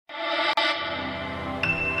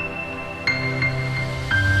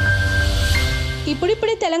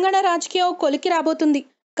ఇప్పుడిప్పుడే తెలంగాణ రాజకీయం కొలికి రాబోతుంది.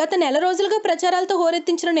 గత నెల రోజులుగా ప్రచారాలతో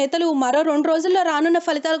హోరెత్తించిన నేతలు మరో 2 రోజుల్లో రానున్న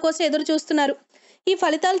ఫలితాల కోసం ఎదురు చూస్తున్నారు. ఈ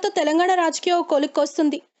ఫలితాలతో తెలంగాణ రాజకీయం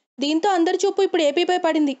కొలిక్కొస్తుంది. దీంతో అందరి చూపు ఇప్పుడు ఏపీపై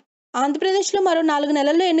పడింది. ఆంధ్రప్రదేశ్లో మరో 4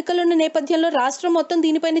 నెలల్లో ఎన్నికలున్న నేపథ్యంలో రాష్ట్రం మొత్తం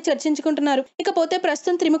దీనిపైనే చర్చించుకుంటున్నారు. ఇకపోతే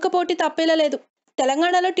ప్రస్తుతం త్రిముఖ పోటీ తప్పేలా లేదు.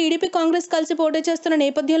 తెలంగాణలో టీడీపీ, కాంగ్రెస్ కలిసి పోటీ చేస్తున్న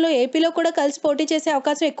నేపథ్యంలో ఏపీలో కూడా కలిసి పోటీ చేసే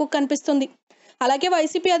అవకాశం ఎక్కువ కనిపిస్తుంది. అలాగే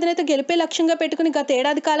వైసీపీ అధినేత గెలిపే లక్ష్యంగా పెట్టుకుని గత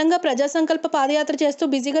ఏడాది కాలంగా ప్రజా సంకల్ప పాదయాత్ర చేస్తూ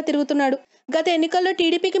బిజీగా తిరుగుతున్నాడు. గత ఎన్నికల్లో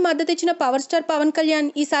టీడీపీకి మద్దతు ఇచ్చిన పవర్ స్టార్ పవన్ కళ్యాణ్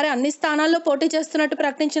ఈసారి అన్ని స్థానాల్లో పోటీ చేస్తున్నట్టు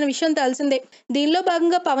ప్రకటించిన విషయం తెలిసిందే. దీనిలో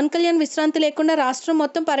భాగంగా పవన్ కళ్యాణ్ విశ్రాంతి లేకుండా రాష్ట్రం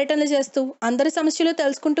మొత్తం పర్యటనలు చేస్తూ అందరి సమస్యలు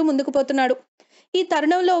తెలుసుకుంటూ ముందుకు పోతున్నాడు. ఈ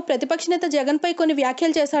తరుణంలో ప్రతిపక్ష నేత జగన్ పై కొన్ని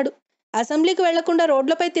వ్యాఖ్యలు చేశాడు. అసెంబ్లీకి వెళ్లకుండా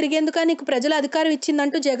రోడ్లపై తిరిగేందుకు నీకు ప్రజల అధికారం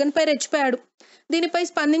ఇచ్చిందంటూ జగన్ పై రెచ్చిపోయాడు. దీనిపై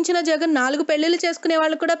స్పందించిన జగన్ 4 పెళ్లిళ్లు చేసుకునే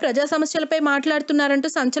వాళ్ళు కూడా ప్రజా సమస్యలపై మాట్లాడుతున్నారంటూ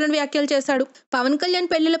సంచలన వ్యాఖ్యలు చేశాడు. పవన్ కళ్యాణ్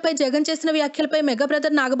పెళ్లిళ్లపై జగన్ చేసిన వ్యాఖ్యలపై మెగా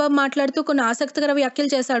బ్రదర్ నాగబాబు మాట్లాడుతూ కొన్ని ఆసక్తికర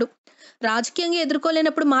వ్యాఖ్యలు చేశాడు. రాజకీయంగా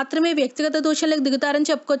ఎదుర్కోలేనప్పుడు మాత్రమే వ్యక్తిగత దూషణలకు దిగుతారని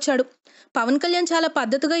చెప్పుకొచ్చాడు. పవన్ కళ్యాణ్ చాలా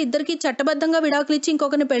పద్ధతిగా ఇద్దరికి చట్టబద్ధంగా విడాకులు ఇచ్చి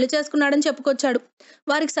ఇంకొకరిని పెళ్లి చేసుకున్నాడని చెప్పుకొచ్చాడు.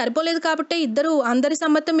 వారికి సరిపోలేదు కాబట్టి ఇద్దరు అందరి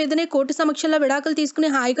సమ్మతం మీదనే కోర్టు సమక్షంలో విడాకులు తీసుకుని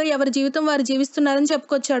హాయిగా ఎవరి జీవితం వారు జీవిస్తున్నారని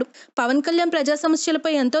చెప్పుకొచ్చాడు. పవన్ కళ్యాణ్ ప్రజా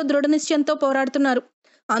సమస్యలపై ఎంతో దృఢ నిశ్చయంతో పోరాడుతున్నారు.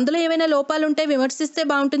 అందులో ఏమైనా లోపాలుంటే విమర్శిస్తే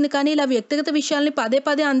బాగుంటుంది, కానీ ఇలా వ్యక్తిగత విషయాల్ని పదే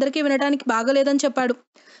పదే అందరికీ వినడానికి బాగలేదని చెప్పాడు.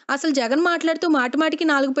 అసలు జగన్ మాట్లాడుతూ మాటిమాటికి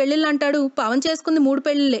 4 పెళ్లిళ్ళు అంటాడు. పవన్ చేసుకుంది 3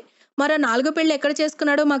 పెళ్లిళ్లే. మరో 4 పెళ్లి ఎక్కడ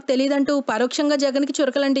చేసుకున్నాడో మాకు తెలియదంటూ పరోక్షంగా జగన్కి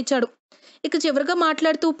చురకలంటించాడు. ఇక చివరిగా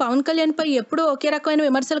మాట్లాడుతూ పవన్ కళ్యాణ్ పై ఎప్పుడూ ఒకే రకమైన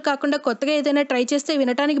విమర్శలు కాకుండా కొత్తగా ఏదైనా ట్రై చేస్తే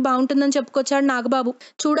వినటానికి బాగుంటుందని చెప్పుకొచ్చాడు నాగబాబు.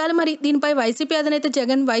 చూడాలి మరి దీనిపై వైసీపీ అధినేత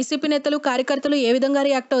జగన్, వైసీపీ నేతలు, కార్యకర్తలు ఏ విధంగా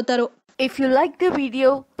రియాక్ట్ అవుతారో. If you like the video,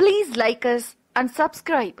 please like us and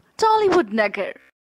subscribe Tollywood Nagar.